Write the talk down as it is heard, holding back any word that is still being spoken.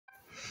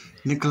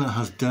Nicola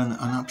has done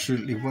an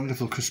absolutely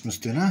wonderful Christmas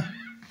dinner.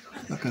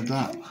 Look at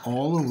that.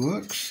 All the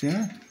works,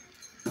 yeah?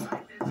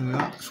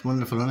 That's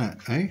wonderful, isn't it?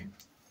 Eh?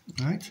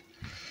 Right.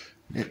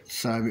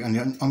 It's and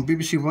on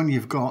BBC One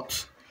you've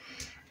got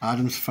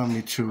Adam's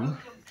Family 2.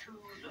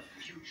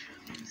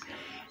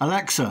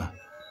 Alexa,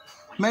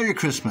 Merry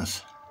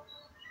Christmas.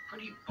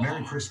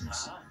 Merry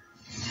Christmas.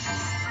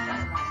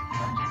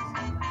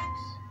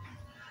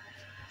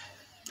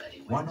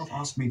 Why not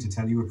ask me to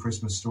tell you a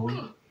Christmas story?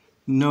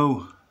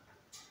 No.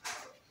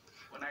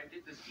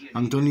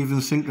 And don't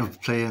even think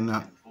of playing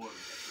that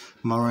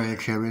Mariah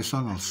Carey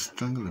song. I'll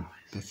strangle a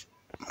bitch.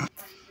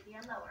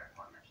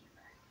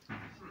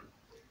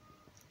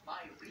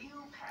 My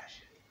real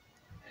passion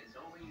has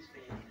always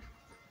been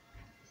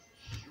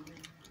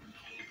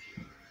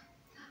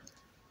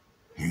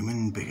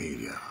Human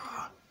behavior.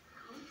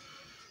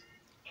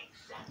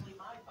 exactly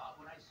my thought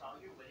when I saw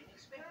your winning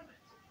experiment.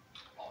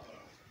 Although,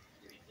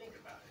 if you think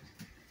about it,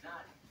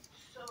 not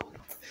so.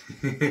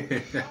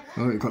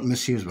 Oh, you've got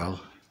Missy as well.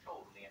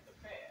 Totally at the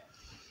fair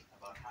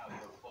about how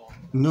your form.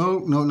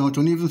 No,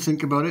 don't even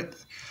think about it.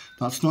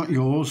 That's not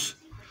yours.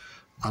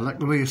 I like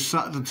the way you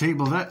sat at the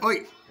table there.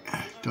 Oi!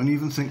 Don't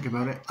even think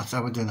about it. That's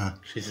our dinner.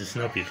 She's a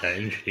snobby cat,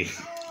 isn't she?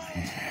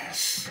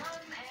 Yes.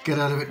 Get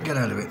out of it, get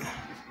out of it.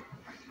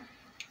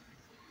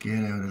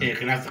 Get out of Yeah, it. you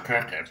can have the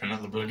cracker, but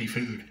not the bloody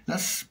food.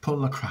 Let's pull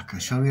the cracker,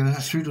 shall we?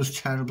 Let's through those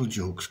terrible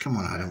jokes. Come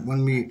on, Adam.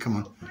 1 minute, come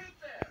on.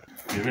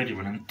 You're ready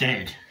when I'm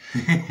dead.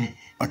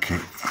 Okay.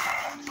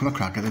 Pull a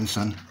cracker then,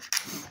 son.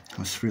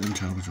 Let's through them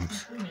terrible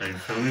jokes. Are you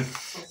filming?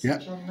 Yeah.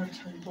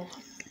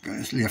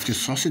 Guys, left your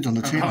sausage on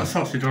the I've table. got a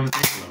sausage on the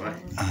table,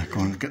 right? Go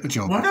on, get the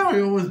job. Why do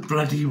I always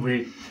bloody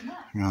wait?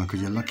 No,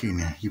 because you're lucky in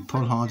there. You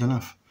pull hard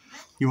enough.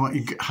 You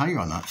get higher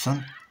on that,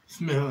 son.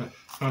 Smell it.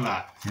 Smell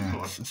that. Yeah, Go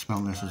on. smell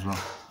this as well.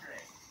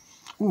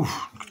 Ooh,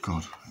 good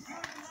God.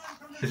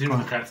 This is what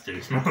the cats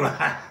do. Smell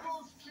that.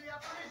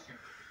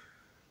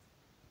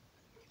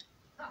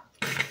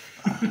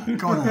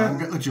 Go on, Adam,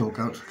 get the joke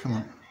out. Come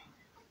on.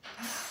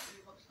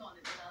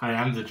 I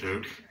am the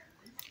joke.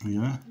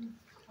 Yeah.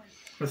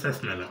 What's that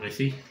smell like,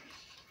 Missy?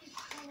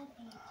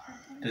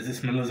 Does it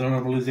smell as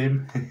horrible as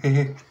him?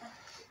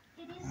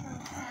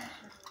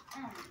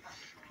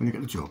 When you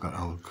get the joke out,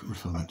 I'll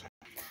refilm it.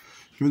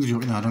 Give me the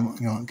joke now, Adam.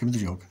 Go on, give me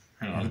the joke.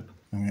 Hang on.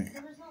 Okay.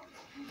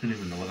 Don't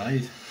even know what that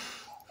is.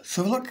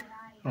 So look.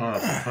 Oh,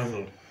 it's a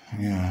puzzle.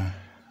 Yeah.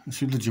 Let's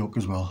do the joke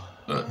as well.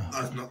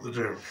 That's not the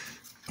joke.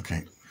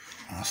 Okay.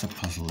 That's a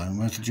puzzle then.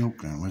 Where's the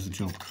joke then? Where's the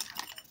joke?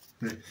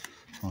 This.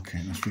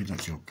 Okay, let's read that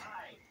joke.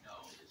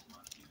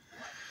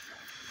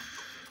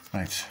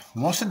 Right.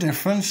 What's the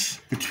difference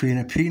between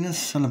a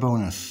penis and a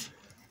bonus?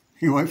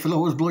 Your wife will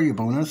always blow your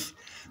bonus.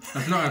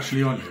 That's not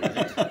actually on you,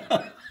 is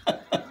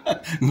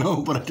it?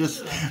 No, but I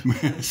just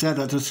said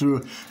that just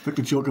to make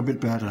the joke a bit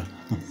better.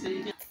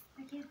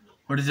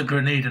 What does a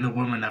grenade and a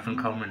woman have in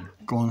common?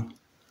 Go on.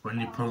 When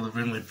you pull the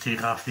rim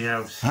lipstick off the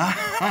house.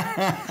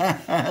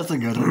 That's a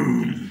good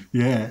one.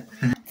 Yeah.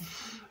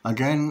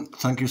 Again,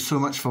 thank you so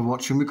much for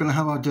watching. We're going to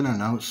have our dinner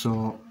now,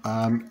 so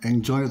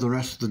enjoy the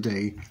rest of the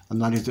day,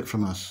 and that is it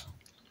from us.